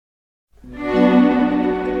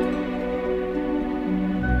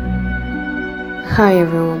Hi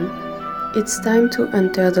everyone, it's time to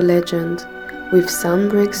enter the legend with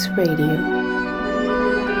Soundbricks Radio.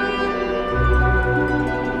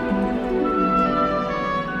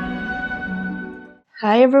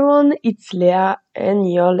 Hi everyone, it's Leah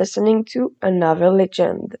and you're listening to another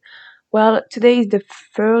legend. Well, today is the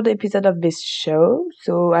third episode of this show,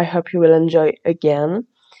 so I hope you will enjoy again.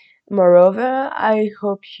 Moreover, I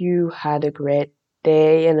hope you had a great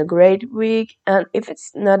day and a great week. And if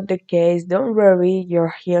it's not the case, don't worry.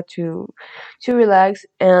 You're here to relax.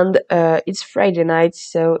 And it's Friday night,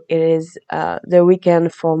 so it is the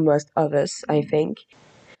weekend for most of us, I think.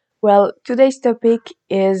 Well, today's topic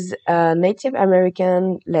is Native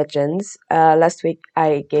American legends. Last week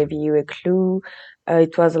I gave you a clue.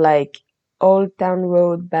 It was like Old Town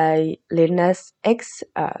Road by Lil Nas X.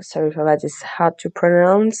 Sorry for that, it's hard to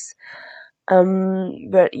pronounce.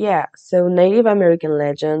 But yeah, so Native American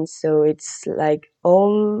legends, so it's like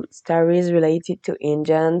all stories related to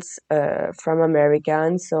Indians from America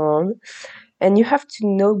and so on. And you have to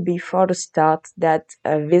know before the start that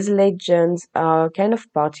these legends are kind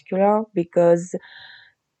of particular because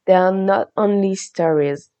they are not only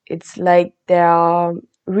stories, it's like there are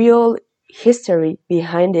real history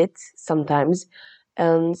behind it sometimes.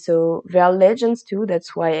 And so there are legends too,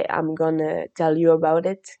 that's why I'm gonna tell you about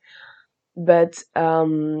it, but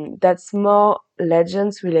that's more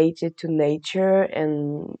legends related to nature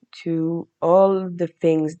and to all the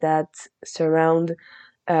things that surround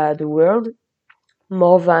the world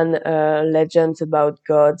more than legends about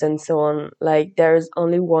gods and so on. Like there's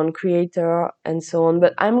only one creator and so on,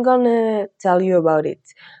 but I'm gonna tell you about it.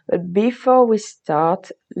 But before we start,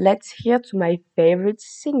 let's hear to my favorite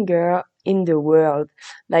singer in the world,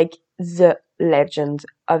 like the legend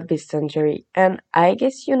of this century. And I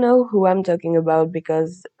guess you know who I'm talking about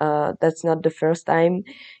because that's not the first time.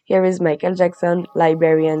 Here is Michael Jackson,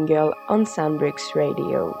 Liberian Girl on Soundbricks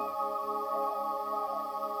Radio.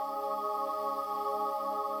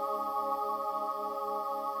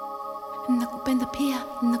 Nakupenda pia,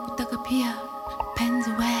 nakutaka pia,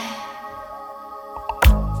 penzi we.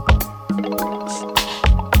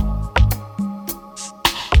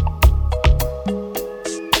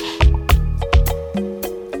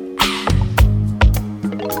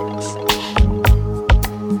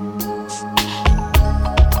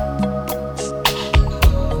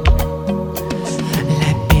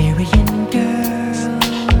 Liberian girl,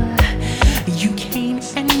 you came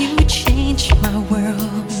and you changed my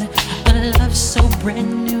world. A love so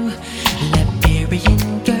brand new,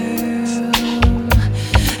 Liberian girl.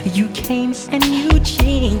 You came and you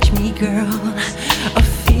changed me, girl. A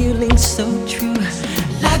feeling so true,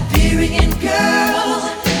 Liberian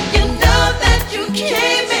girl. You know that you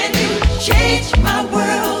came and you changed my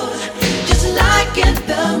world, just like in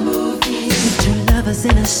the movies. Two lovers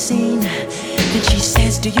in a scene, and she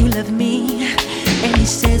says, "Do you love me?" And he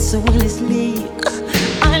says so endlessly,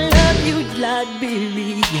 "I love you,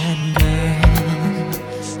 Liberian girl."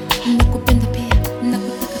 Nakupenda pia,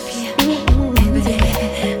 nakutaka pia, penzi we.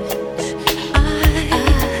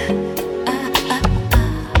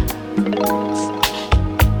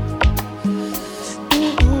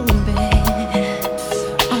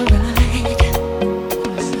 Alright,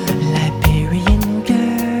 Liberian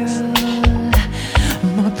girl,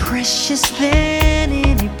 more precious than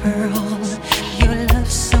any pearl. Your love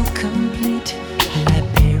so complete,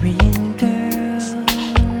 Liberian girl.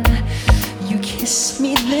 You kiss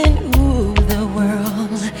me, then ooh, the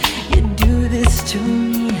world. You do this to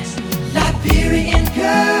me, Liberian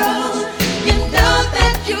girl. You know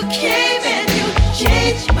that you came and you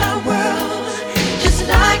changed my world, just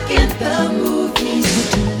like in the movies. With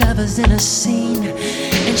two lovers in a scene,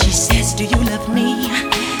 and she says, "Do you love me?"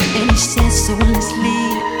 And he says so endlessly,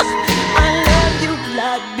 "I love you,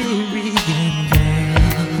 Liberian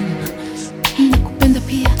girl." Nakupenda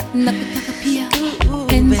pia, nakutaka pia,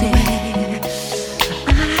 penzi we.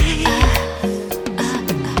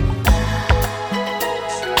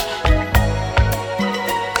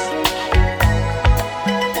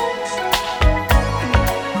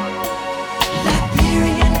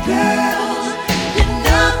 Liberian girl, you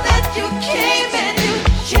know that you came and you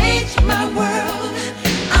changed my world.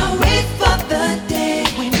 I wait for the day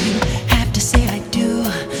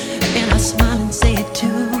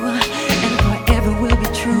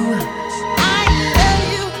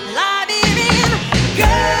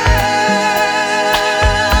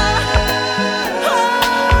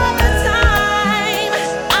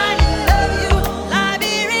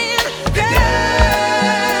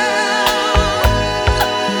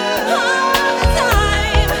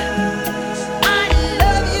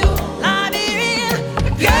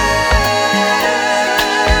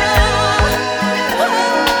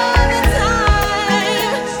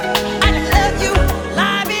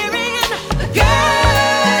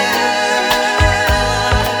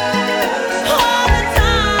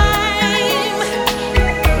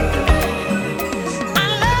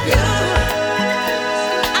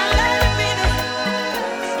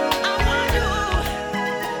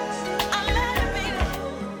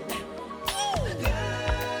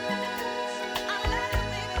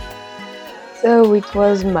So it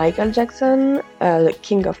was Michael Jackson, the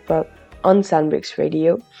king of pop, on Sandbricks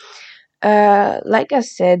Radio. Like I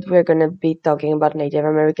said, we're gonna be talking about Native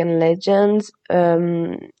American legends.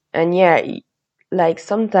 And yeah, like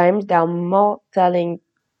sometimes they are more telling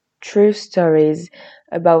true stories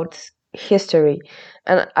about history.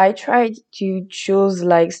 And I tried to choose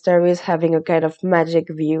like stories having a kind of magic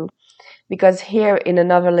view because here in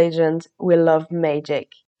another legend we love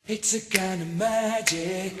magic. It's a kind of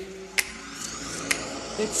magic.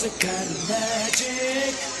 It's a kind of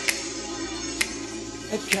magic.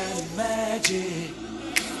 A kind of magic.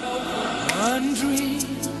 One dream,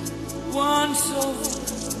 one soul,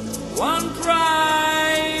 one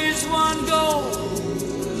prize, one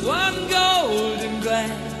golden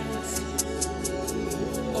glance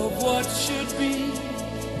of what should be.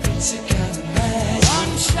 It's a kind of magic.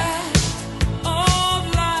 One shot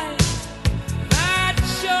of light that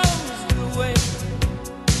shows the way.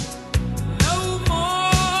 No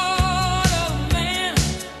mortal man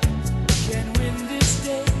can win this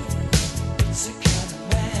day. It's a kind of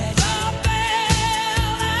magic. The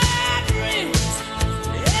bell that rings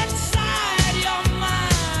inside your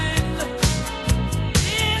mind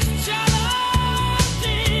is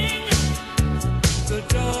challenging the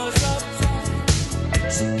doors of time.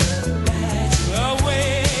 It's a kind of magic. The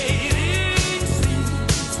waiting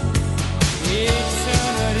seems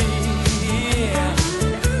eternity.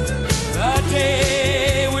 The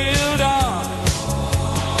day will dawn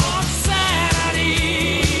on Saturday.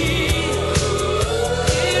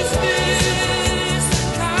 Is this the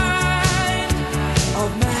kind of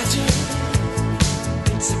magic?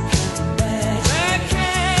 It's a kind of magic that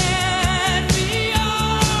can be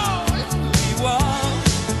all we want.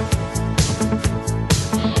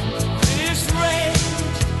 This rage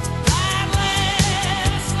that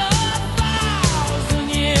lasts 1,000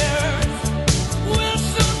 years will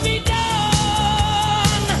soon be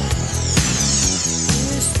done.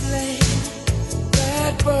 This flame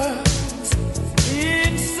that burns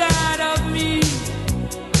inside of me,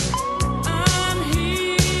 I'm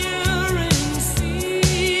hearing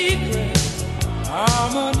secret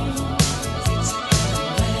harmonies. It's a kind of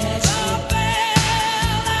magic. The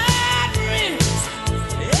bell that rings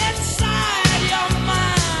inside your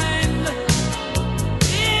mind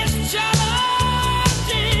is challenging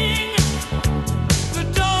the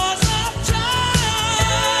doors of time.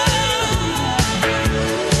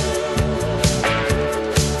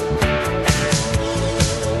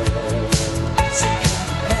 It's a kind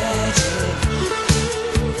of magic.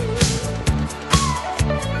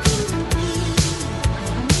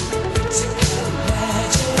 It's a kind of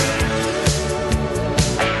magic.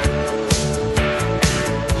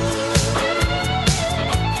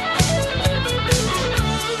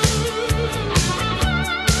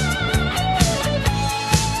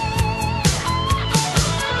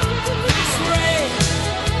 This rain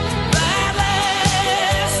that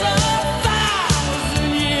lasts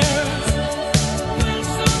 1,000 years will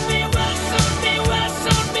soon be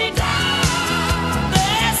done.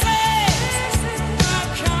 This is a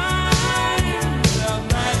kind of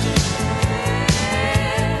magic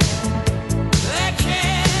that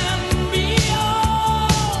can be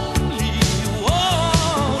only one.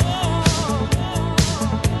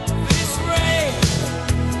 This rain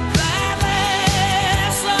that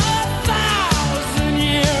lasts 1,000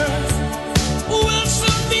 years will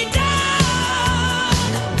soon be done.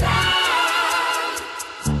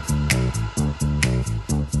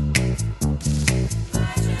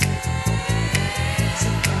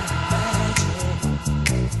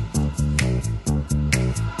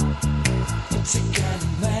 It's a kind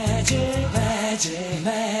of magic, magic,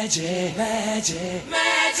 magic, magic,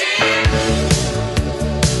 magic.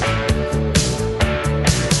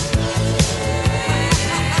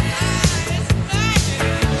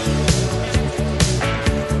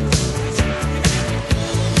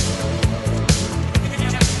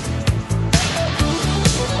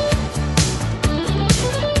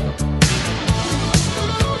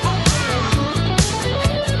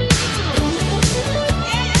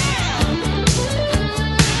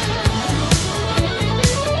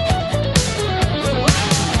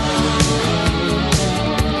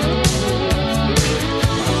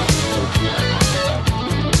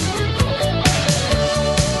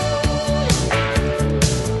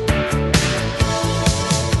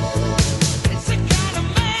 It's a kind of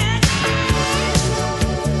magic.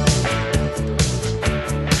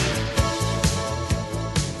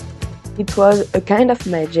 It was a kind of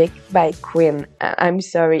magic by Queen. I'm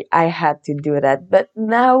sorry I had to do that, but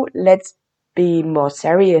now let's be more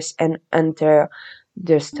serious and enter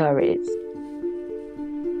the stories.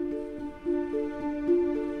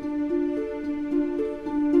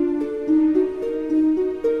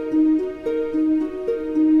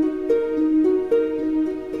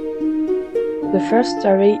 first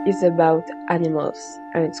story is about animals,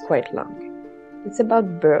 and it's quite long. It's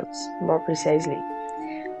about birds, more precisely.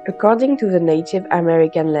 According to the Native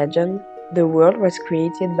American legend, the world was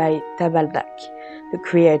created by Tabaldak, the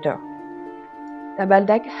creator.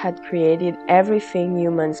 Tabaldak had created everything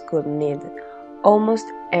humans could need, almost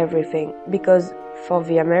everything, because for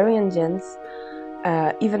the Amerindians,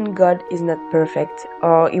 even God is not perfect,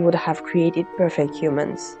 or he would have created perfect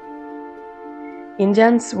humans.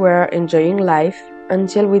 Indians were enjoying life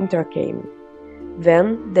until winter came.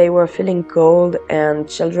 Then they were feeling cold and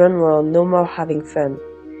children were no more having fun.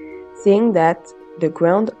 Seeing that, the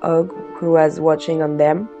groundhog who was watching on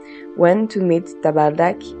them went to meet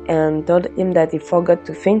Tabaldak and told him that he forgot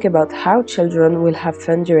to think about how children will have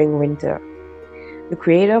fun during winter. The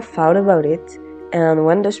creator thought about it, and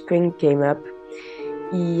when the spring came up,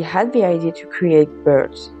 he had the idea to create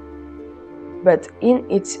birds. But in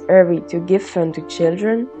its hurry to give fun to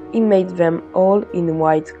children, he made them all in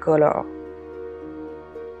white color.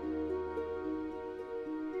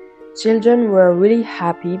 Children were really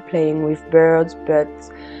happy playing with birds, but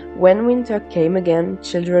when winter came again,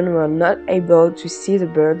 children were not able to see the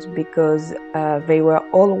birds because they were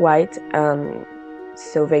all white and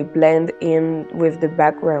so they blend in with the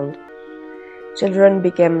background. Children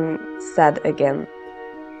became sad again.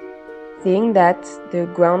 Seeing that, the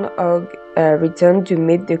groundhog returned to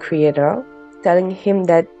meet the creator, telling him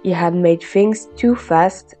that he had made things too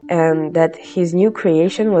fast and that his new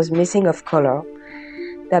creation was missing of color.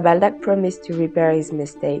 Tabaldak promised to repair his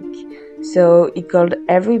mistake, so he called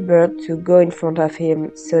every bird to go in front of him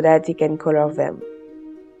so that he can color them.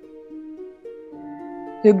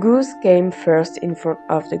 The goose came first in front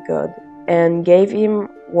of the god and gave him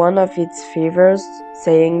one of its feathers,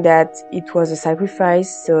 saying that it was a sacrifice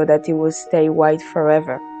so that he would stay white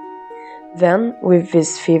forever. Then, with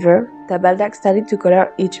this feather, Tabaldak started to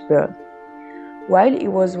color each bird. While he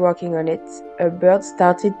was working on it, a bird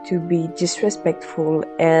started to be disrespectful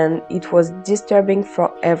and it was disturbing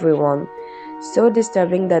for everyone. So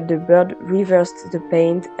disturbing that the bird reversed the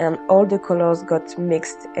paint and all the colors got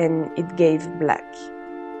mixed and it gave black.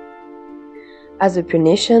 As a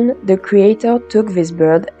punition, the creator took this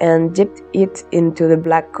bird and dipped it into the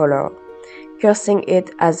black color, cursing it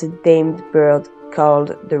as a damned bird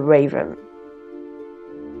called the raven.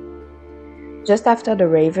 Just after the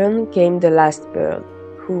raven came the last bird,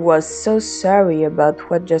 who was so sorry about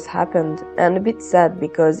what just happened and a bit sad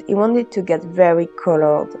because he wanted to get very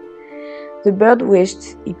colored. The bird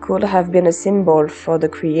wished he could have been a symbol for the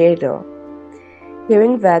creator.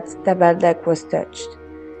 Hearing that, Tabaldak was touched,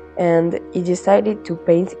 and he decided to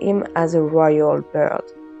paint him as a royal bird.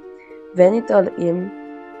 Then he told him,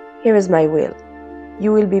 "Here is my will.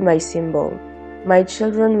 You will be my symbol. My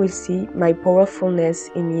children will see my powerfulness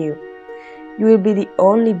in you. You will be the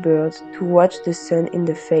only bird to watch the sun in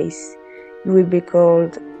the face. You will be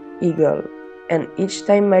called Eagle, and each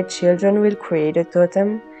time my children will create a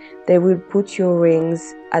totem, they will put your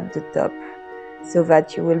wings at the top, so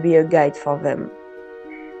that you will be a guide for them."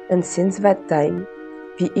 And since that time,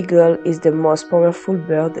 the eagle is the most powerful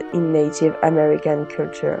bird in Native American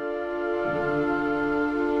culture.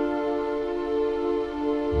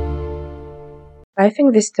 I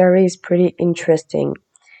think this story is pretty interesting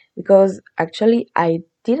because actually I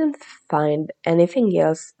didn't find anything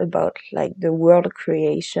else about like the world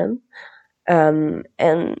creation,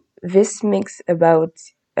 and this mix about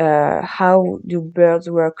how do birds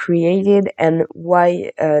were created and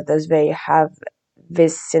why does they have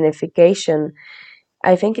this signification.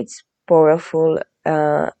 I think it's powerful,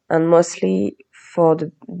 and mostly for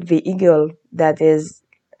the eagle that is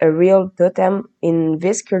a real totem in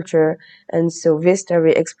this culture, and so this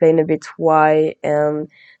story explains a bit why and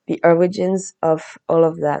the origins of all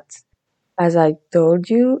of that. As I told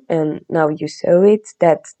you, and now you saw it,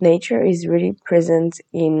 that nature is really present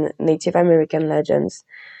in Native American legends,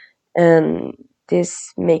 and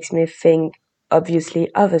this makes me think obviously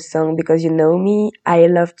of a song because you know me, I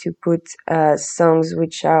love to put songs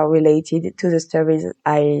which are related to the stories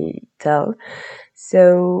I tell.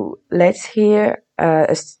 So let's hear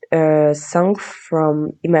a song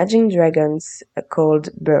from Imagine Dragons called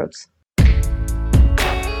Birds.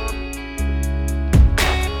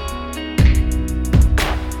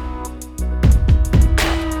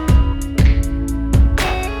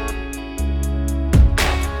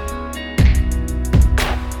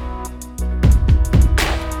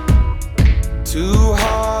 Two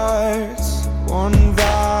hearts, one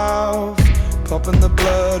valve, pumping the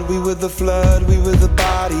blood. We were the flood, we were the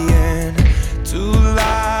body, and two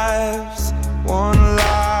lives, one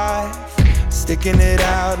life, sticking it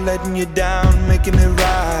out, letting you down, making it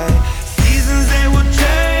right. Seasons they will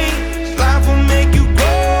change, life will make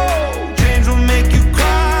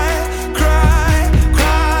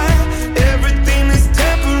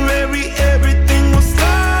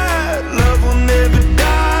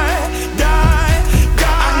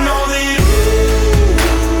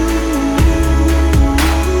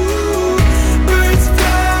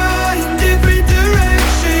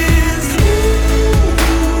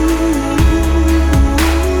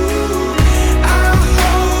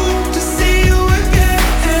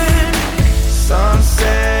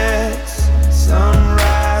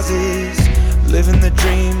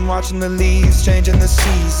watching the leaves changing the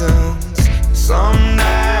seasons. Some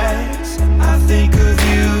nights I think of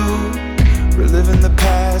you, reliving the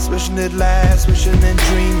past, wishing it lasts, wishing and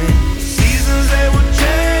dreaming. Seasons they will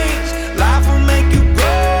change, life will make you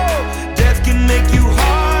grow, death can make you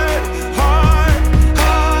hard, hard,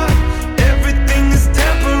 hard. Everything is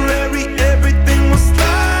temporary, everything will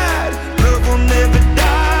slide, love will never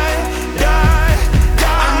die, die,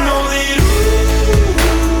 die. I know that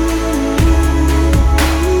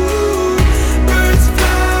birds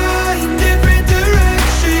fly in different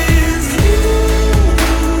directions.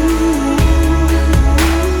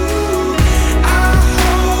 I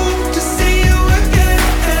hope to see you again.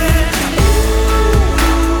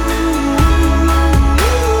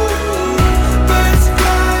 Birds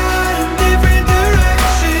fly in different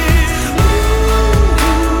directions.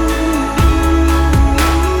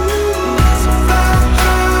 So fly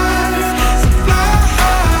high, so fly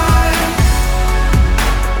high.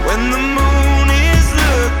 When the moon is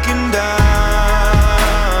looking down,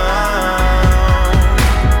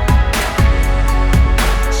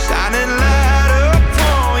 shining light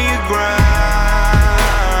upon your ground,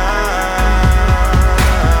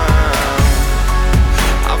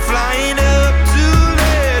 I'm flying up to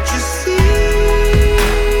let you see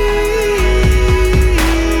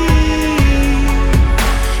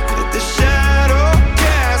that the shadow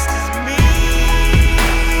cast is me.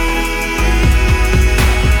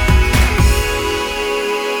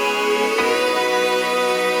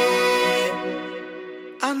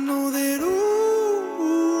 I know that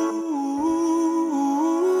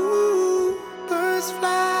birds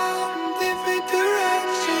fly in different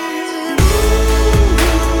directions.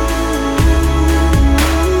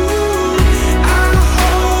 I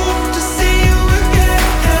hope to see you again.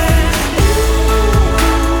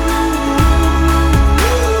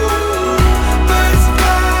 Birds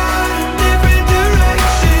fly in different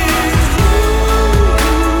directions.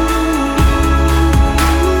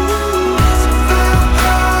 So fly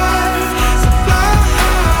high, so fly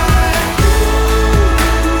high.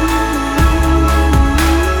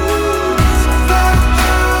 So fly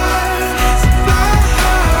high, so fly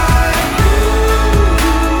high.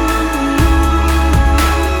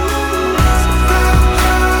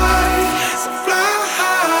 So fly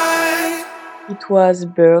high. It was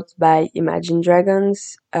Birds by Imagine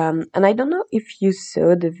Dragons, and I don't know if you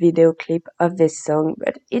saw the video clip of this song,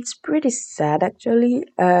 but it's pretty sad actually,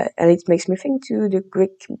 and it makes me think to the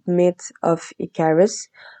Greek myth of Icarus,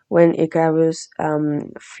 when Icarus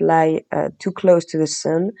fly too close to the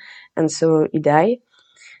sun, and so he died.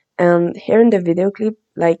 And here in the video clip,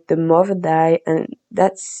 like the mother died, and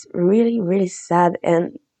that's really, really sad.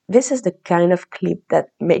 And this is the kind of clip that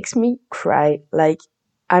makes me cry. Like,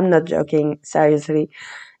 I'm not joking, seriously.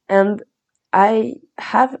 And I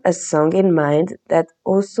have a song in mind that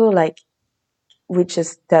also, like, which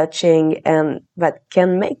is touching and that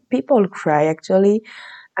can make people cry actually.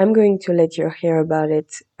 I'm going to let you hear about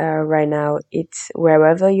it right now. It's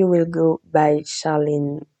Wherever You Will Go by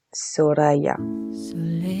Charlene Soraya. So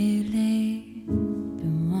lately,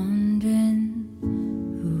 been wondering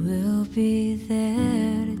who will be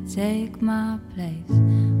there to take my place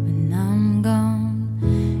when I'm gone.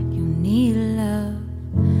 You need love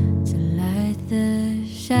to light the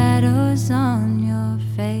shadows on your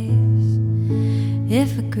face.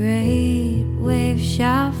 If a great wave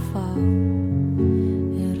shall fall,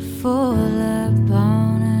 it'll fall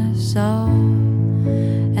upon us all.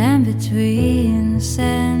 And between the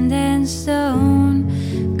sand and stone,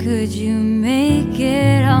 could you make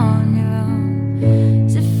it on your own?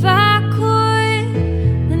 'Cause if I could,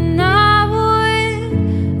 then I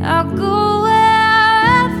would. I'll go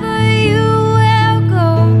wherever you will go,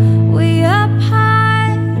 way up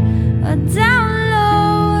high or down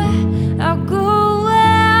low. I'll go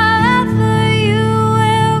wherever you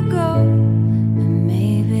will go, and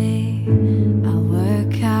maybe I'll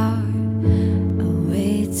work out a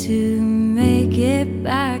way to make it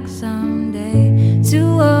back someday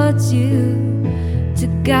towards you, to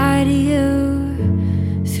guide you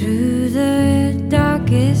through the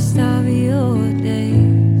darkest of your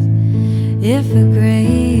days. If a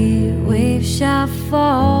great wave shall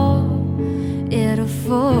fall, it'll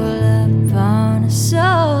fall upon us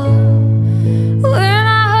all. When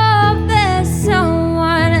I hope there's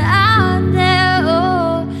someone out there who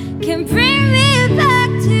can bring me back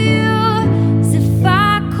to you. 'Cause if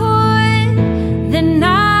I could, then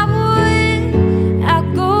I would. I'll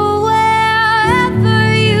go wherever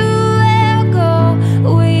you will go,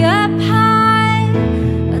 way up high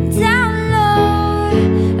or down low.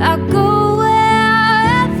 I'll go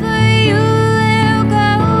wherever you will go.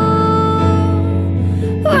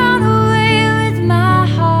 Run away.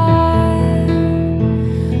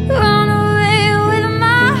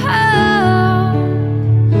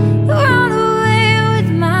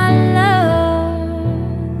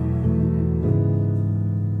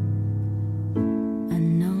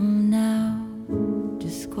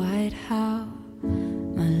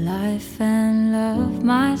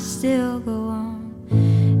 might still go on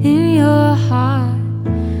in your heart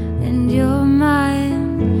and your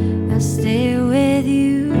mind. I'll stay with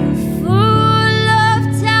you full of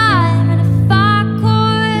time, and if I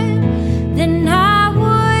could, then I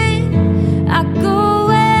would. I'd go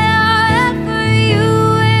wherever you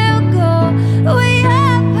will go, way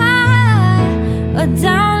up high or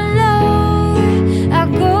down low.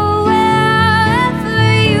 I'll go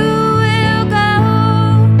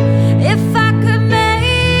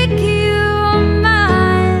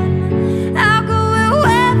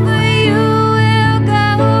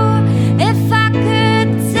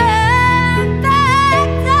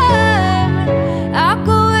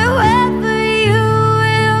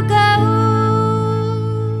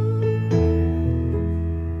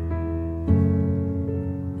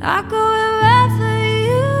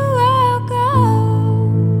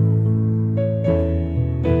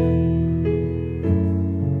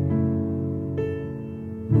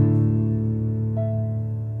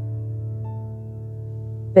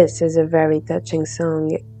This is a very touching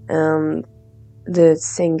song, and the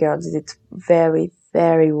singer did it very,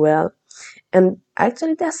 very well. And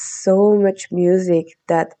actually, there's so much music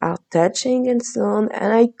that are touching and so on,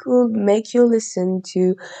 and I could make you listen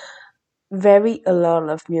to a lot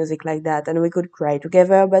of music like that, and we could cry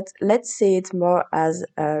together. But let's say it more as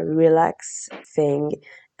a relax thing.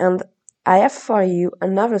 And I have for you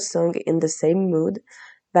another song in the same mood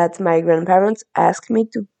that my grandparents asked me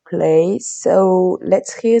to play. So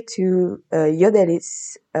let's hear to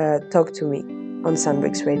Yodelis Talk to Me on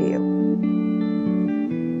Sandbricks Radio.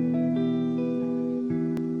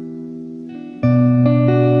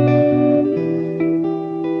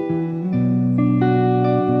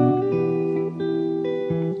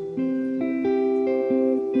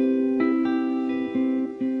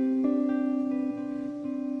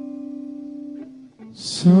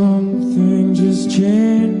 Something just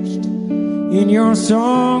changed in your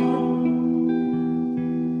song.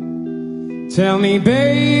 Tell me,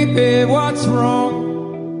 baby, what's wrong?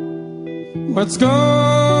 What's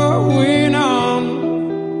going on?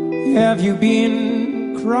 Have you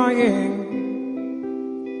been crying?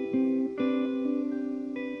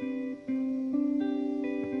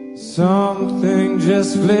 Something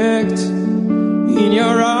just flicked in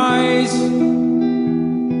your eyes.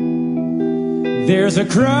 There's a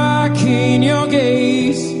crack in your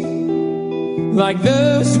gaze, like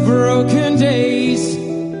those broken days.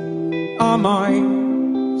 Am I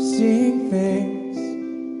seeing things?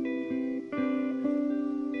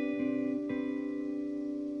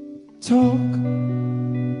 Talk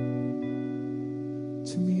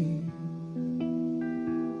to me.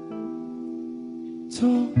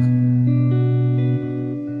 Talk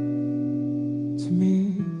to me.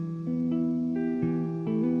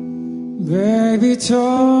 Baby,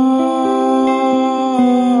 talk.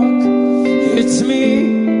 It's me.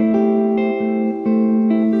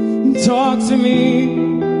 Talk to me.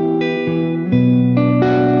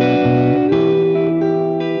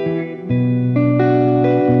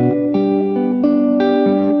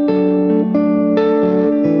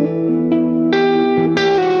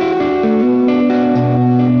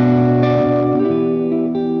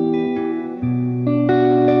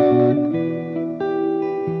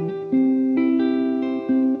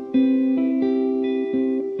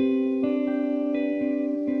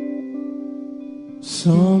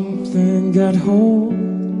 Something got hold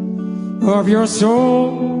of your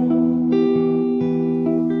soul.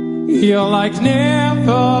 You're like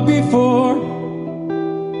never before.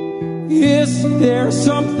 Is there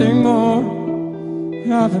something more?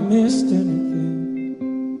 Have I missed anything?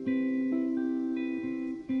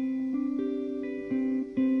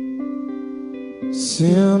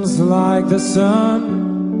 Seems like the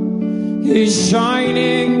sun is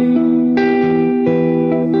shining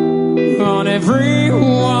on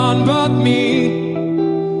everyone but me.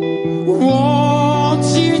 Won't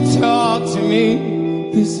you talk to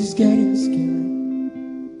me? This is getting scary.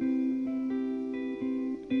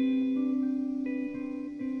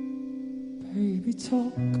 Baby,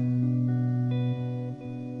 talk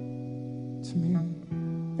to me.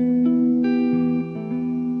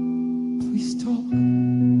 Please talk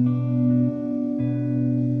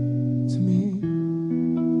to me.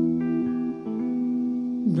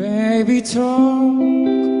 Baby, talk.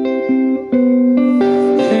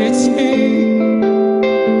 It's me.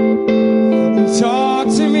 Talk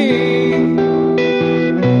to me.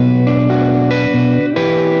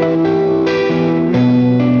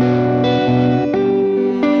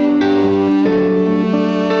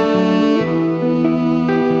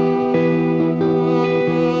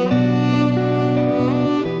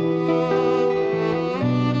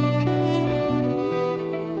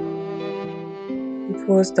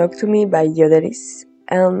 was Talk to Me by Yodelis.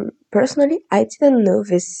 And personally, I didn't know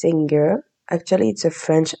this singer. Actually, it's a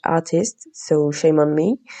French artist, so shame on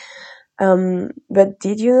me. But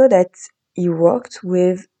did you know that he worked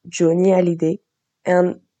with Johnny Hallyday?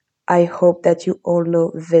 And I hope that you all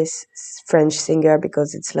know this French singer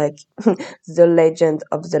because it's like the legend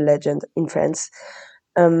of the legend in France.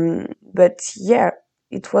 But yeah,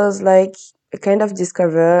 it was like a kind of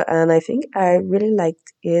discover, and I think I really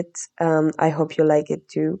liked it. I hope you like it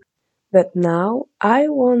too. But now I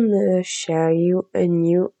wanna share you a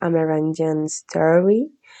new Amerindian story.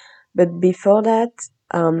 But before that,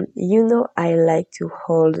 I like to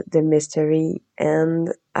hold the mystery,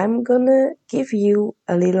 and I'm gonna give you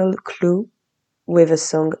a little clue with a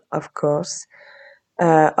song, of course,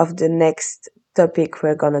 of the next topic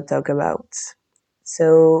we're gonna talk about.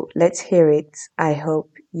 So let's hear it. I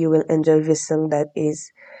hope you will enjoy this song that is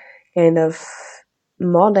kind of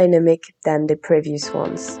more dynamic than the previous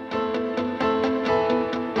ones.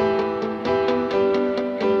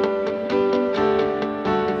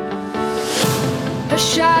 A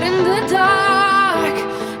shot in the dark,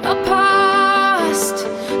 a past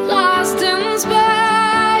lost in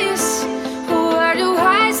space. Where do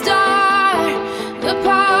I start? The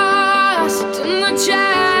past and the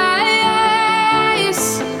chase.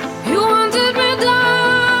 You hunted me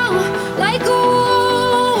down like a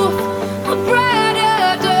wolf, a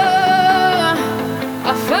predator.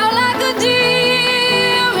 I felt like a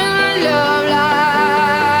deer in love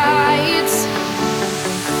lights.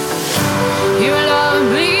 You love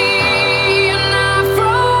me and I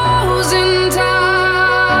froze in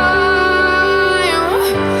time,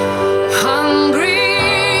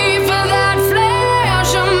 hungry for that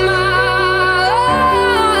flesh of mine.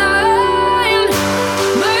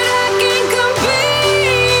 But I can't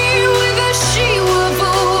compete with the she-wolf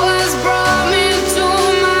who has brought me to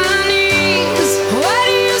my knees. What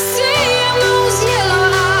do you see in those yellow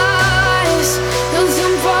eyes? 'Cause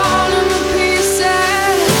I'm falling to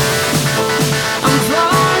pieces. I'm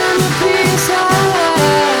falling to pieces,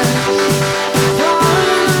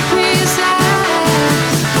 falling to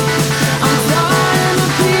pieces. I'm falling to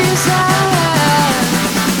pieces,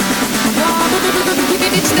 falling to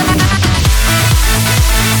pieces.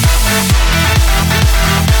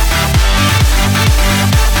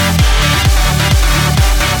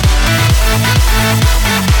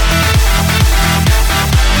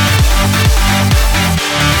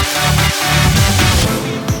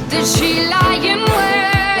 Did she lie in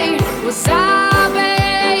wait? Was I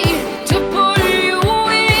bait to pull you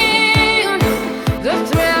in? The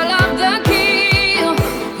thrill of the kill,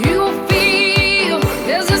 you feel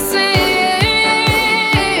there's a sin.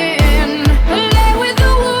 Lay with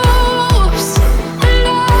the wolves,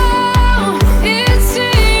 alone it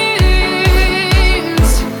seems.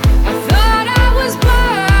 I thought I was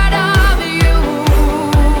part of you.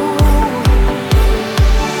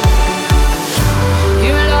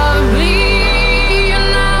 You love me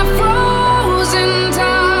and I froze in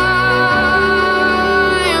time,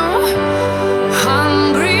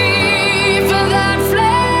 hungry for that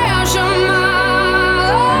flesh of mine.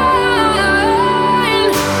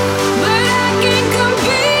 But I can't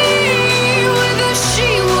compete with the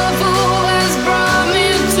she-wolf who has brought me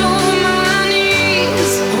to my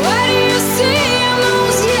knees. What do you see in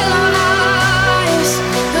those yellow eyes?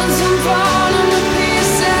 'Cause I'm falling to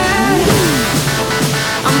pieces.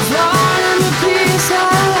 I'm falling to pieces,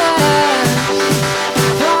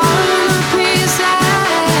 falling to pieces.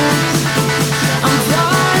 I'm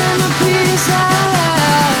falling to pieces,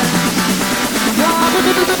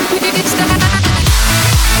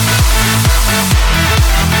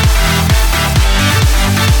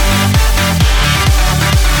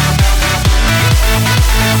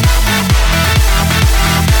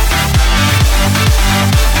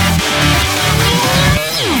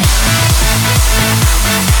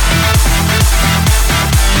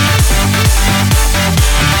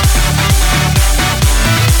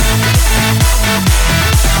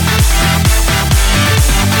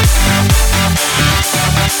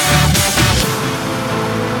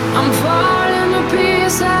 falling to pieces. I'm falling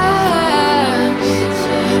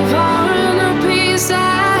to pieces, falling to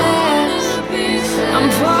pieces. I'm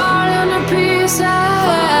falling to pieces,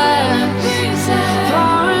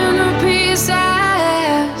 falling to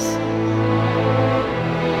pieces.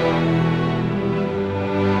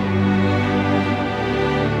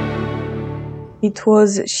 It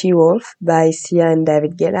was She-Wolf by Sia and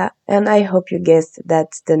David Guetta, and I hope you guessed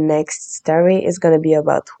that the next story is gonna be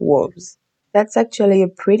about wolves. That's actually a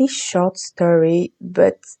pretty short story,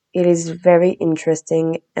 but it is very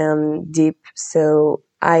interesting and deep, so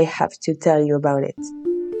I have to tell you about it.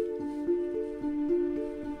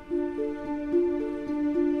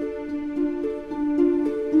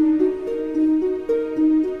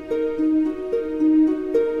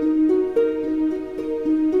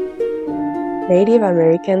 Native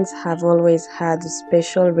Americans have always had a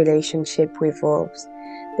special relationship with wolves.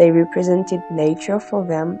 They represented nature for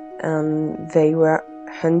them, and they were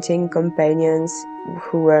hunting companions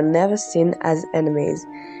who were never seen as enemies,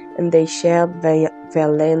 and they shared their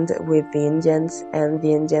land with the Indians, and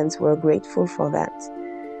the Indians were grateful for that.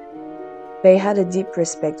 They had a deep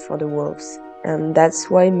respect for the wolves, and that's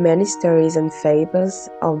why many stories and fables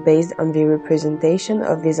are based on the representation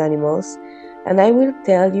of these animals, and I will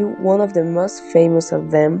tell you one of the most famous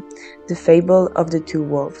of them, the fable of the two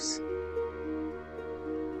wolves.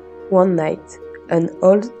 One night, an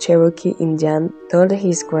old Cherokee Indian told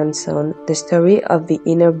his grandson the story of the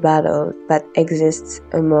inner battle that exists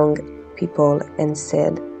among people and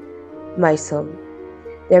said, "My son,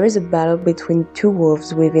 there is a battle between two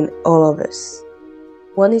wolves within all of us.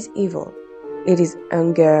 One is evil. It is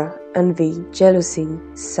anger, envy, jealousy,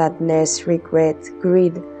 sadness, regret,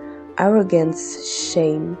 greed, arrogance,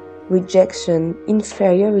 shame, rejection,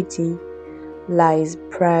 inferiority, lies,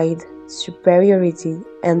 pride, superiority,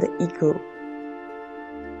 and ego.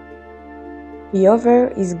 The other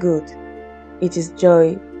is good. It is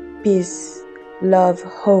joy, peace, love,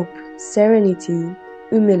 hope, serenity,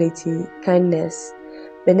 humility, kindness,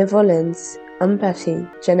 benevolence, empathy,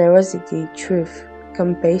 generosity, truth,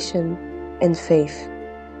 compassion, and faith."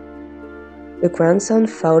 The grandson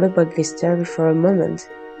thought about this story for a moment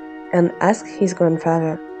and asked his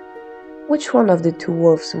grandfather, "Which one of the two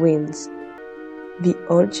wolves wins?" The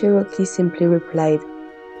old Cherokee simply replied,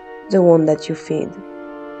 "The one that you feed."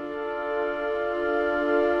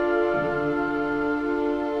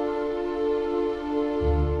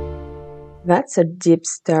 That's a deep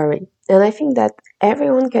story, and I think that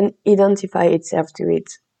everyone can identify itself to it.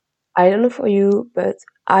 I don't know for you, but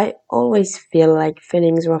I always feel like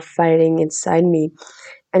feelings were fighting inside me,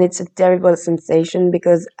 and it's a terrible sensation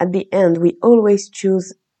because at the end we always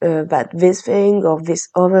choose that this thing or this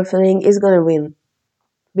other thing is gonna win.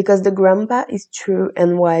 Because the grandpa is true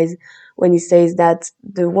and wise when he says that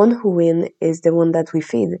the one who wins is the one that we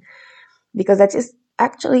feed. Because that is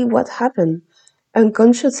actually what happened.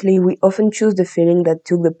 Unconsciously, we often choose the feeling that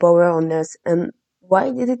took the power on us. And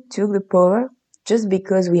why did it took the power? Just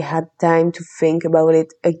because we had time to think about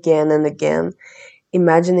it again and again,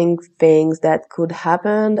 imagining things that could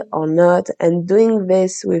happen or not, and doing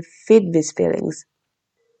this will feed these feelings.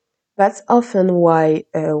 That's often why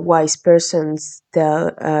wise persons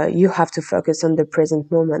tell you have to focus on the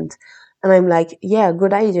present moment. And I'm like, yeah,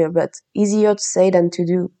 good idea, but easier to say than to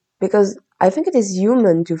do. Because I think it is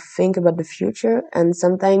human to think about the future and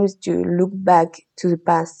sometimes to look back to the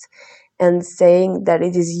past. And saying that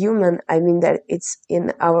it is human, I mean that it's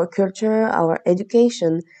in our culture, our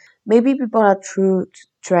education. Maybe people are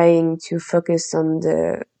trying to focus on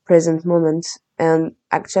the present moment, and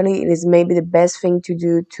actually it is maybe the best thing to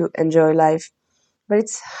do to enjoy life, but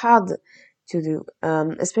it's hard to do,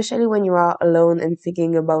 especially when you are alone and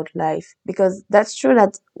thinking about life, because that's true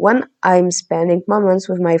that when I'm spending moments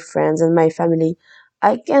with my friends and my family,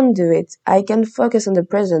 I can do it, I can focus on the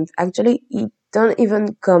present. Actually, it don't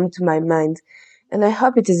even come to my mind, and I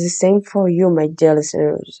hope it is the same for you, my dear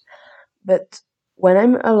listeners. But when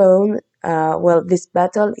I'm alone, well, this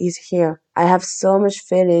battle is here. I have so much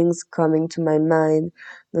feelings coming to my mind,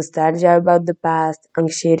 nostalgia about the past,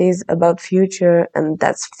 anxieties about future, and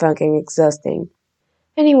that's fucking exhausting.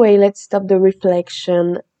 Anyway, let's stop the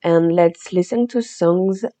reflection and let's listen to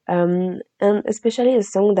songs, and especially a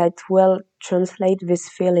song that will translate this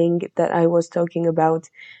feeling that I was talking about.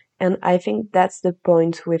 And I think that's the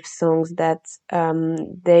point with songs that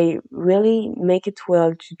they really make it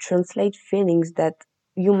well to translate feelings that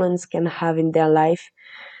humans can have in their life.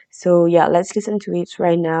 So yeah, let's listen to it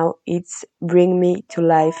right now. It's "Bring Me to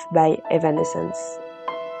Life" by Evanescence.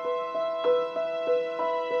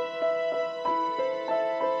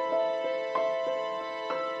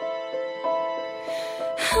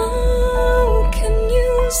 How can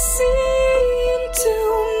you see into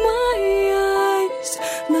my eyes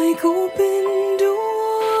like open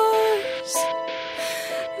doors,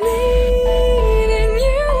 leading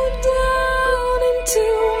you down into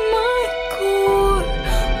my core,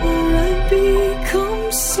 where I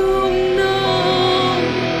become so numb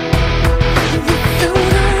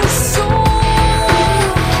without a soul,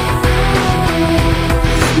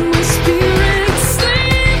 my spirit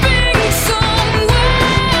sleeping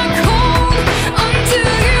somewhere cold until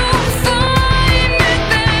you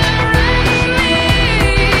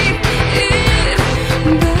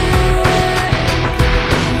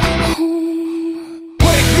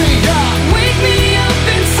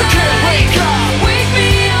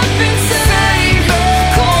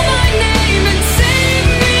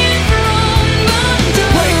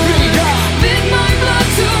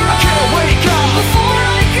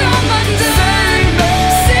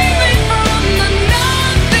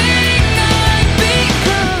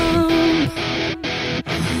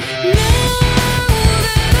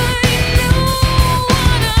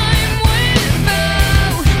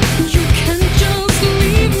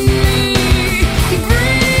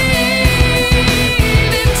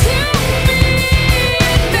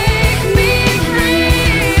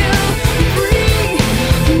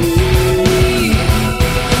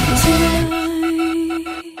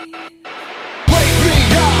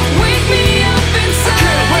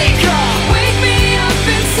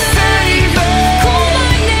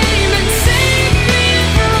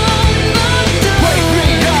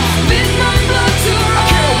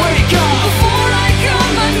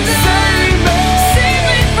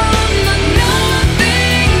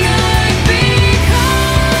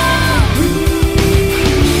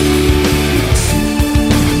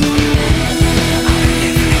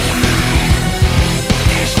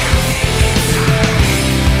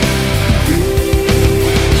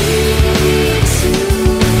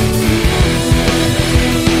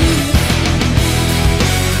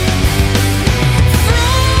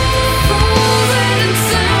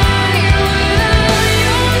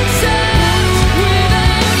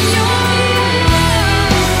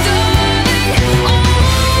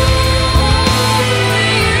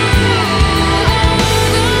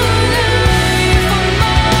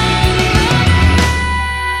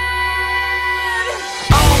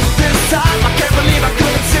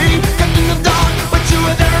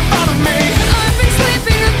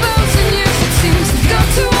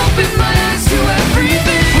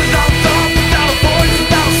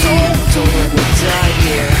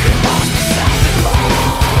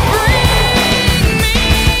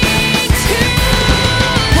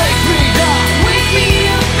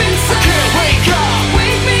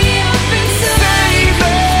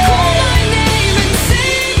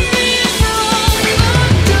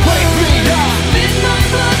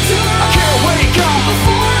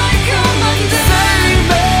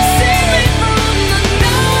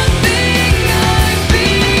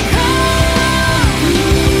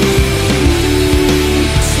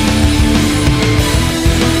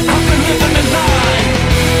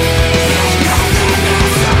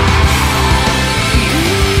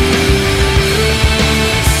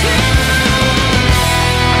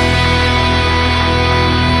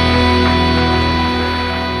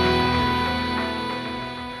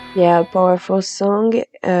Yeah, powerful song.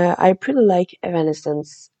 I pretty like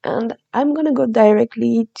Evanescence. And I'm gonna go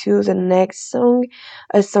directly to the next song,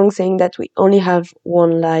 a song saying that we only have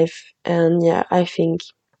one life. And yeah, I think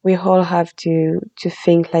we all have to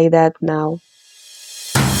think like that now.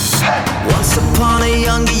 Once upon a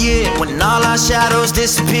younger year, when all our shadows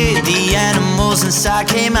disappeared, the animals inside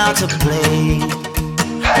came out to play.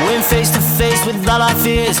 Went face to face with all our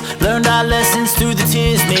fears, learned our lessons through the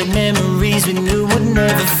tears, made memories we knew would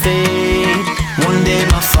never fade. One day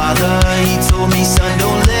my father, he told me, son,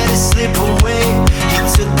 don't let it slip away. He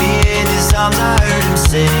took me in his arms, I heard him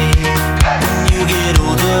say, when you get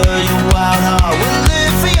older, your wild heart will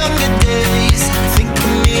live for younger days. Think of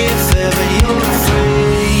me if ever you're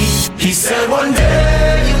afraid. He said one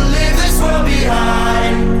day you'll leave this world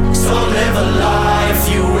behind, so live a life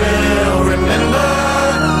you will remember.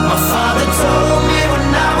 My father told me when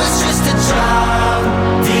I was just a child,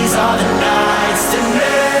 these are the nights that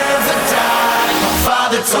never die. My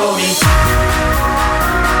father told me.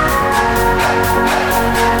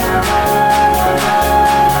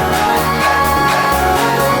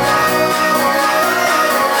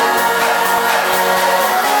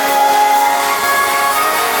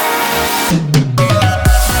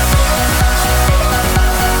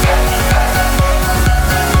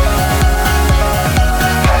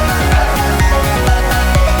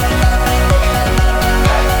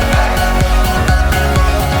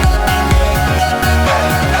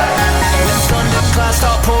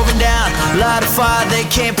 Light a fire they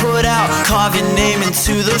can't put out, carve your name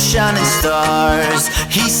into those shining stars.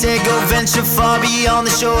 He said go venture far beyond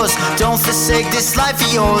the shores, don't forsake this life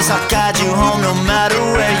of yours. I'll guide you home no matter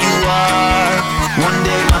where you are. One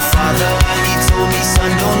day my father, he told me, son,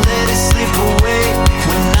 don't let it slip away.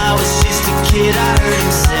 When I was just a kid I heard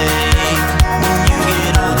him say, when you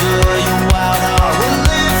get older your wild heart will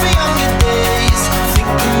live for younger days. Think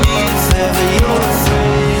of me if ever you're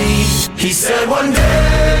afraid. He said one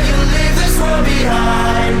day you'll leave this world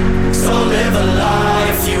behind, so live a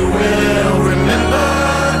life you will remember.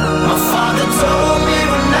 My father told me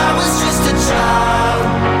when I was just a child,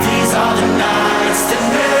 these are the nights that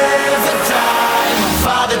never die. My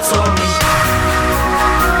father told me.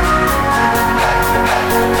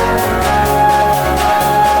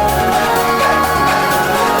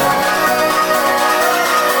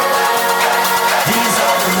 These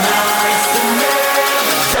are the nights that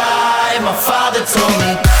never die. My father told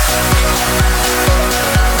me.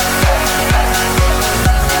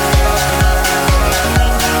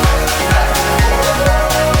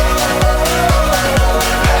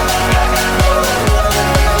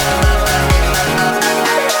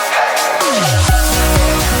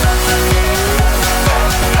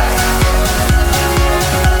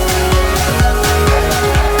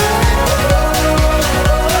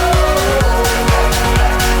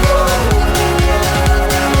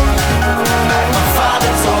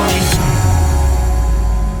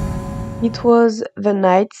 It was The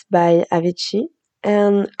Nights by Avicii,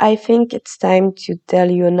 and I think it's time to tell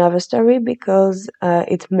you another story because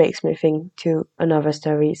it makes me think to another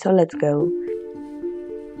story. So let's go.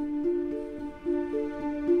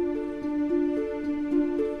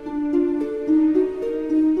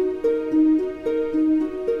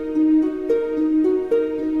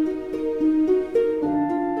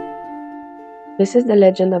 This is the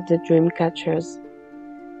legend of the dream catchers.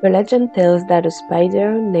 The legend tells that a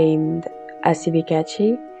spider named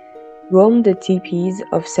Asibikachi roamed the teepees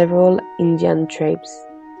of several Indian tribes.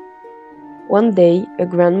 One day, a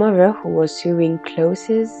grandmother who was sewing clothes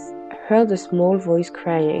heard a small voice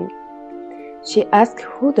crying. She asked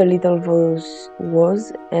who the little voice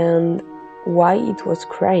was and why it was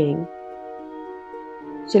crying.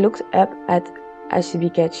 She looked up at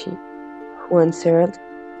Ashibikachi, who answered,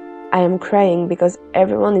 I am crying because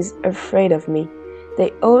everyone is afraid of me. They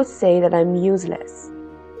all say that I'm useless.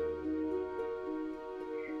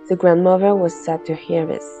 The grandmother was sad to hear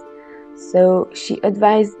this, so she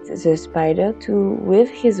advised the spider to weave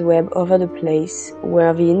his web over the place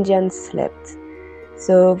where the Indians slept,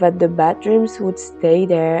 so that the bad dreams would stay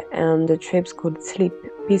there and the tribes could sleep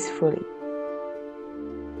peacefully.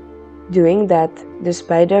 Doing that, the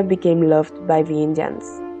spider became loved by the Indians.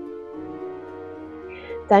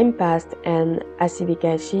 Time passed and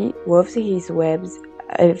Asibikashi wove his webs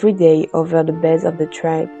every day over the beds of the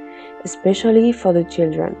tribe, especially for the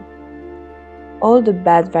children. All the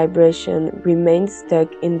bad vibrations remained stuck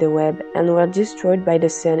in the web and were destroyed by the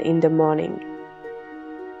sun in the morning.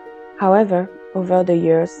 However, over the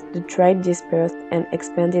years, the tribe dispersed and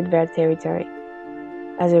expanded their territory.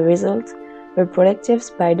 As a result, the protective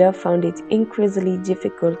spider found it increasingly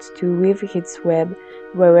difficult to weave its web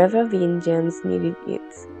wherever the Indians needed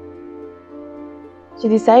it. She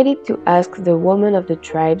decided to ask the women of the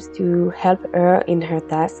tribes to help her in her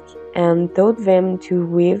task and taught them to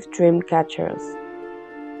weave dream catchers.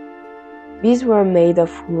 These were made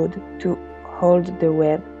of wood to hold the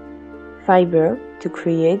web, fiber to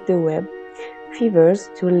create the web, feathers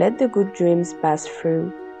to let the good dreams pass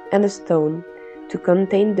through, and a stone to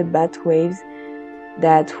contain the bad waves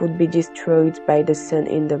that would be destroyed by the sun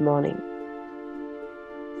in the morning.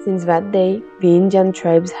 Since that day, the Indian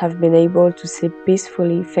tribes have been able to sleep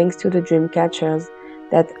peacefully thanks to the dream catchers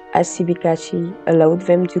that Asibikashi allowed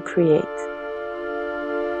them to create.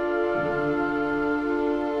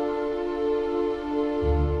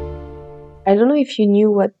 I don't know if you knew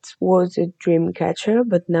what was a dream catcher,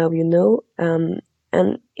 but now you know. And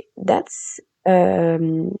that's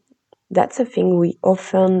um, that's a thing we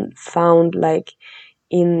often found like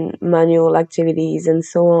in manual activities and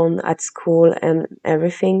so on at school and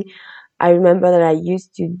everything. I remember that I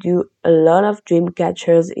used to do a lot of dream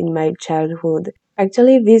catchers in my childhood.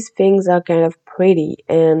 Actually, these things are kind of pretty,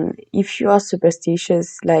 and if you are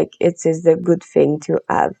superstitious, like it is a good thing to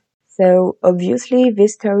have. So obviously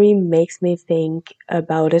this story makes me think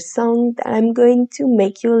about a song that I'm going to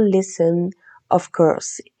make you listen, of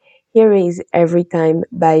course. Here is Every Time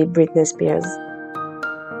by Britney Spears.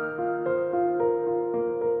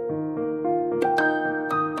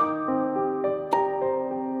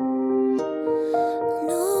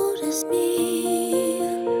 Notice me,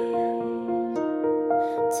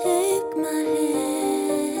 take my hand.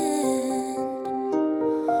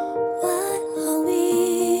 Why are we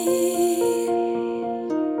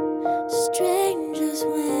strangers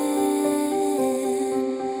when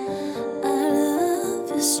our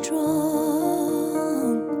love is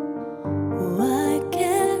strong? Why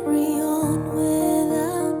carry on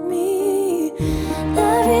without me?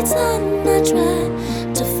 Every time I try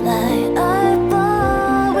to fly, I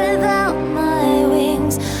fall without my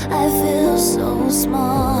wings. I feel so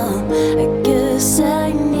small. I guess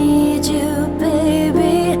I need you,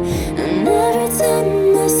 baby. And every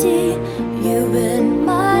time I see you in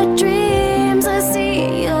my dreams, I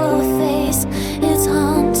see your face. It's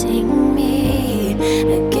haunting me.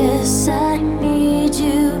 I guess I need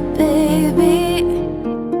you, baby.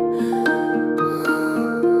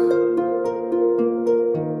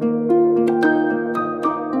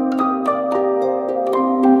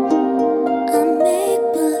 I make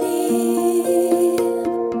believe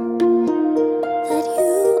that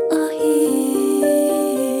you are here.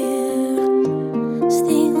 It's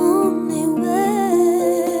the only way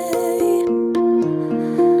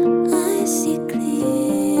I see clear.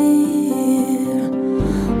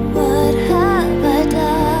 What have I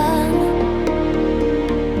done?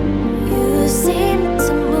 You seem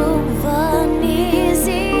to move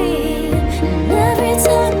uneasy, and every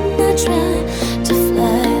time I try to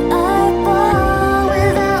fly, I fall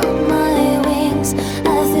without my wings. I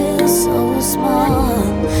feel so small.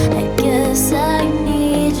 I guess I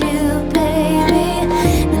need you, baby.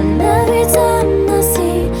 And every time I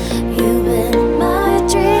see you in my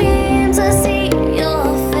dreams, I see your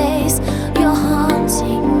face. You're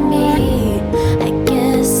haunting me. I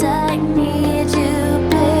guess I need you,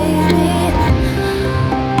 baby.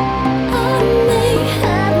 I may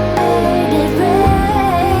have made it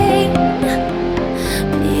rain.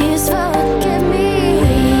 Please forgive me.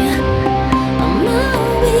 My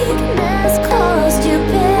weakness caused you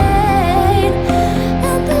pain,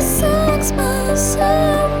 and this song's my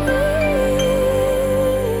summary.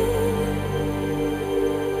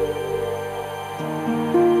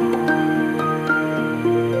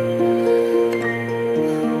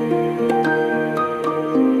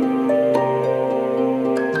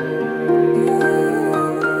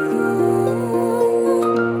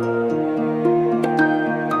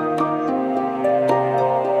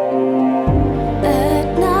 At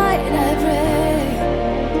night I pray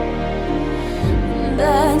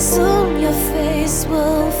that soon your face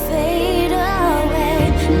will fade away.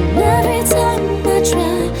 And every time I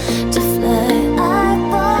try to fly, I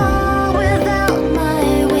fall without my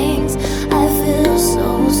wings. I feel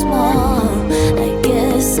so small. I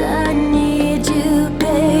guess I need you,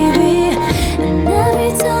 baby. And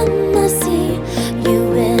every time I see you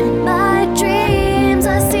in my dreams,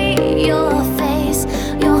 I see your face.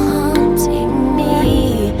 You're haunting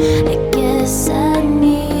me. I guess I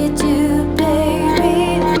need you, baby.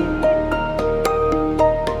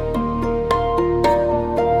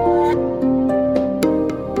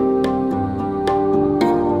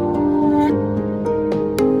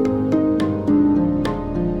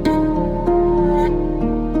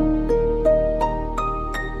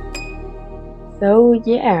 So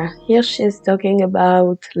yeah, here she's talking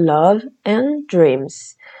about love and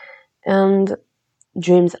dreams. And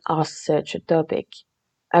Dreams are such a topic.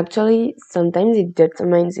 Actually, sometimes it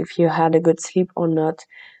determines if you had a good sleep or not.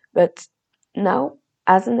 But now,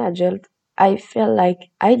 as an adult, I feel like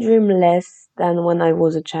I dream less than when I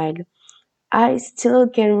was a child. I still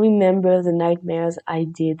can remember the nightmares I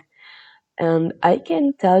did, and I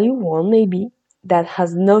can tell you one maybe that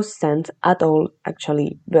has no sense at all,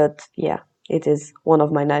 actually. But yeah, it is one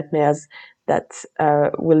of my nightmares that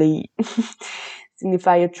really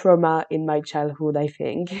signify a trauma in my childhood, I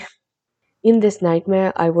think. In this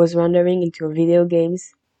nightmare, I was wandering into video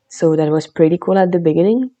games, so that was pretty cool at the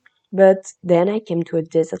beginning. But then I came to a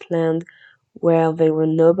desert land where there were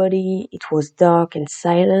nobody, it was dark and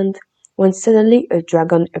silent, when suddenly a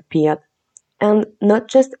dragon appeared. And not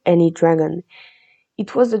just any dragon,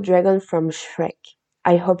 it was the dragon from Shrek.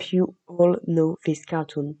 I hope you all know this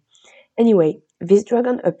cartoon. Anyway, this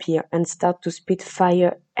dragon appeared and started to spit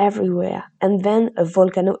fire everywhere, and then a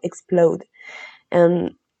volcano exploded.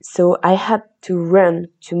 And so I had to run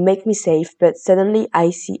to make me safe, but suddenly I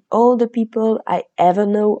see all the people I ever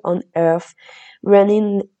know on earth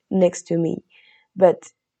running next to me.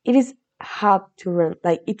 But it is hard to run.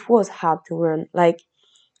 Like, it was hard to run. Like,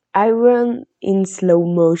 I run in slow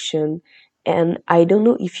motion, and I don't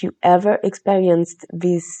know if you ever experienced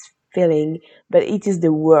this feeling, but it is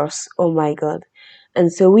the worst. Oh my god.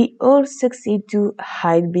 And so we all succeed to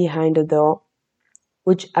hide behind a door,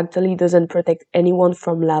 which actually doesn't protect anyone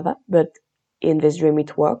from lava, but in this dream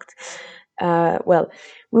it worked. Well,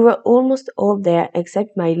 we were almost all there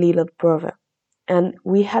except my little brother. And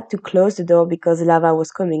we had to close the door because lava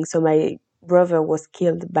was coming, so my brother was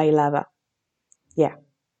killed by lava. Yeah,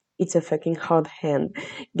 it's a fucking hard hand.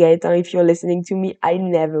 Gaetan, if you're listening to me, I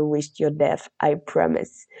never wished your death, I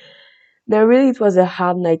promise. Now, really, it was a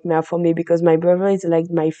hard nightmare for me because my brother is like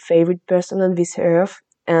my favorite person on this earth,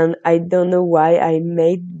 and I don't know why I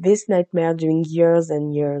made this nightmare during years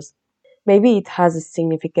and years. Maybe it has a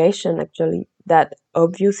signification actually, that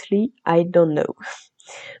obviously I don't know.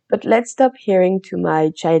 But let's stop hearing to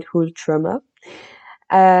my childhood trauma.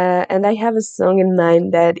 And I have a song in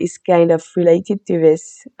mind that is kind of related to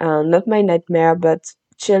this. Not my nightmare, but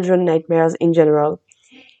children nightmares in general.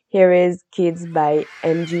 Here is Kids by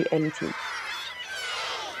MGMT.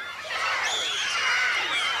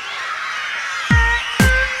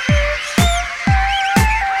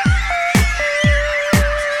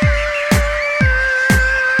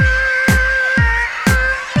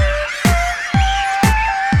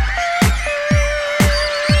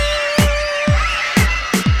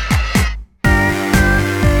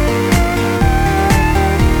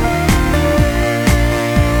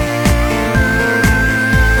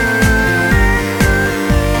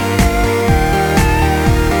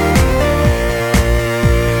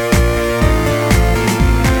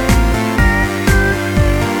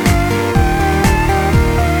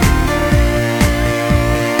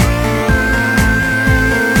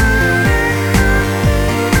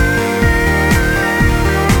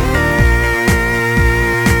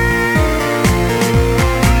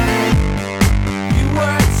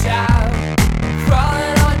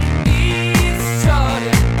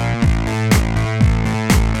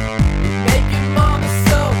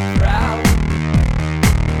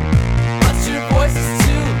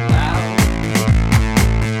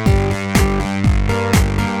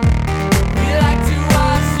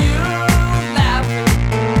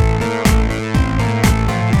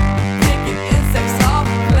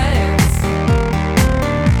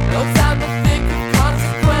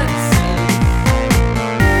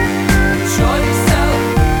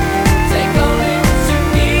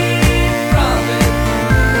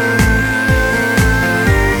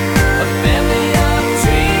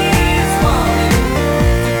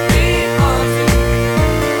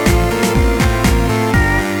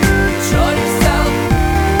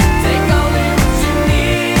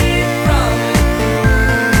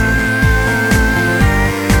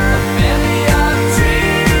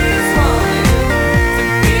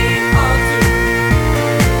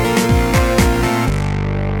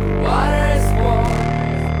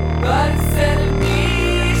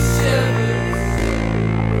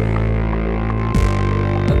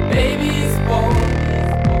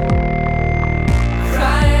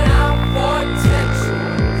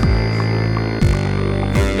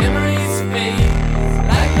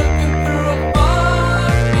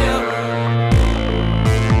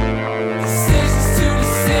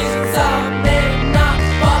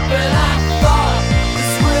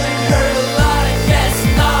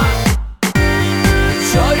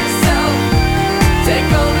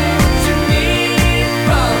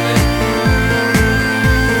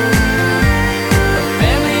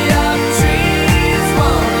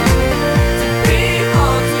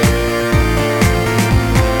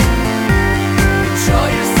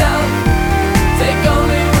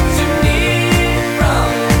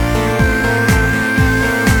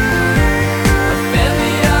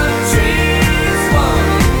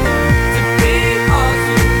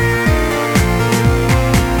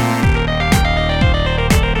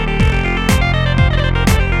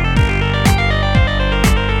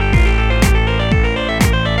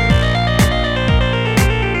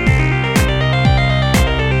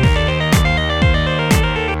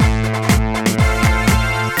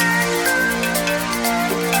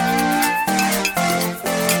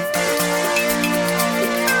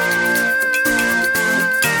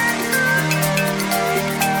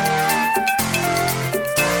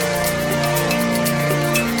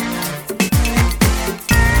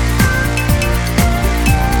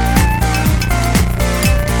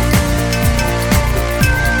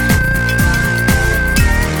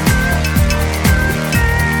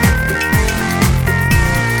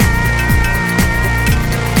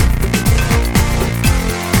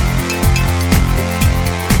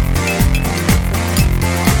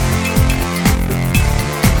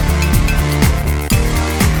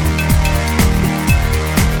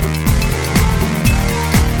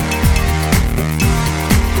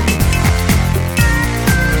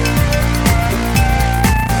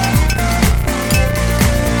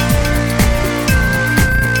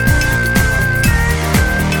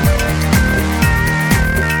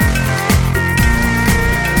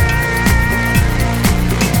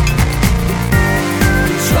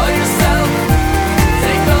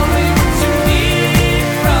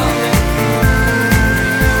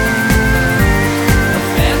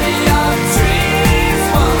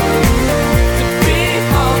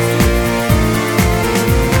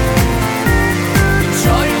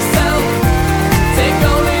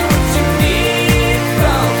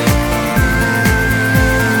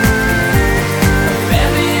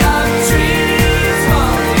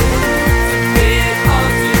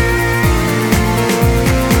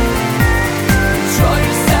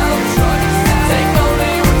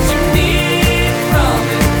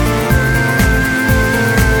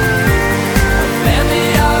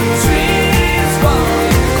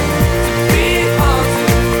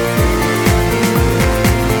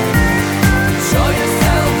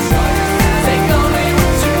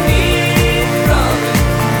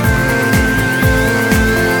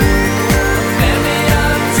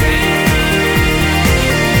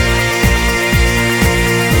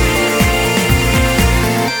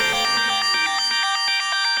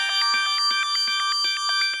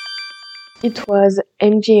 It was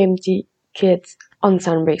MGMT Kids on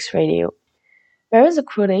Soundbreaks Radio. There is a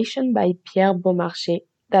quotation by Pierre Beaumarchais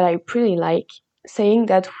that I pretty like, saying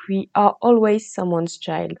that we are always someone's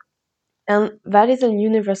child. And that is a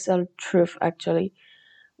universal truth, actually.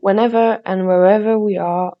 Whenever and wherever we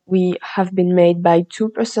are, we have been made by two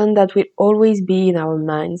persons that will always be in our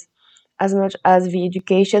minds, as much as the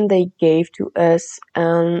education they gave to us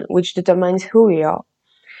and which determines who we are.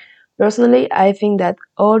 Personally, I think that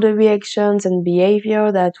all the reactions and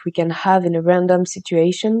behavior that we can have in a random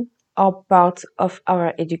situation are part of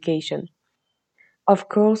our education. Of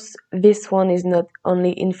course, this one is not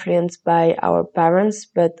only influenced by our parents,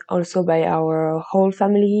 but also by our whole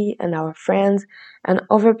family and our friends and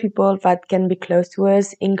other people that can be close to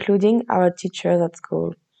us, including our teachers at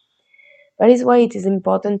school. That is why it is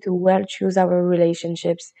important to well choose our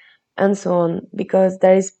relationships and so on, because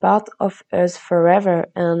that is part of us forever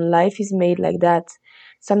and life is made like that.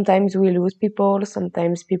 Sometimes we lose people,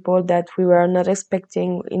 sometimes people that we were not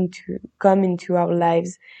expecting into come into our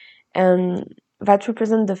lives, and that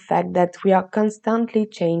represent the fact that we are constantly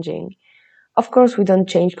changing. Of course, we don't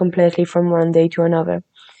change completely from one day to another,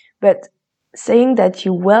 but saying that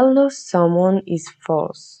you well know someone is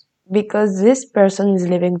false because this person is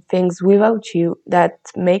living things without you that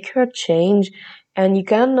make her change, and you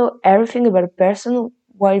cannot know everything about a person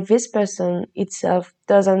while this person itself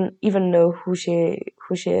doesn't even know who she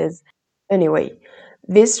is. Anyway,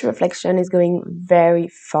 this reflection is going very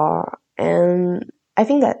far, and I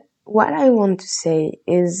think that what I want to say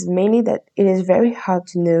is mainly that it is very hard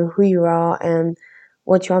to know who you are and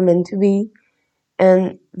what you are meant to be,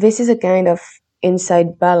 and this is a kind of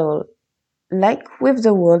inside battle, like with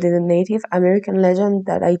the world in the Native American legend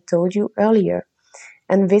that I told you earlier.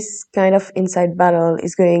 And this kind of inside battle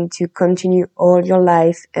is going to continue all your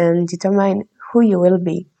life and determine who you will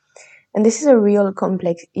be. And this is a real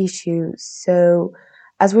complex issue. So,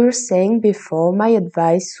 as we were saying before, my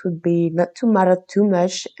advice would be not to matter too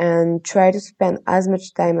much and try to spend as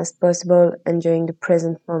much time as possible enjoying the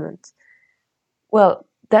present moment. Well,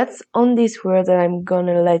 that's on this word that I'm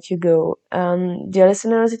gonna let you go. Dear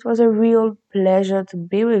listeners, it was a real pleasure to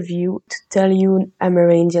be with you to tell you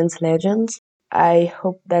Amerindians legends. I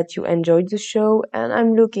hope that you enjoyed the show, and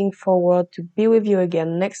I'm looking forward to be with you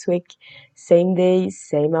again next week, same day,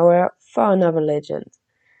 same hour, for another legend.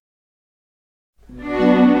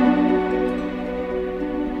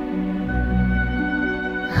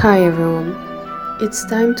 Hi everyone, it's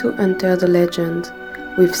time to enter the legend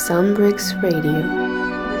with Soundbreaks Radio.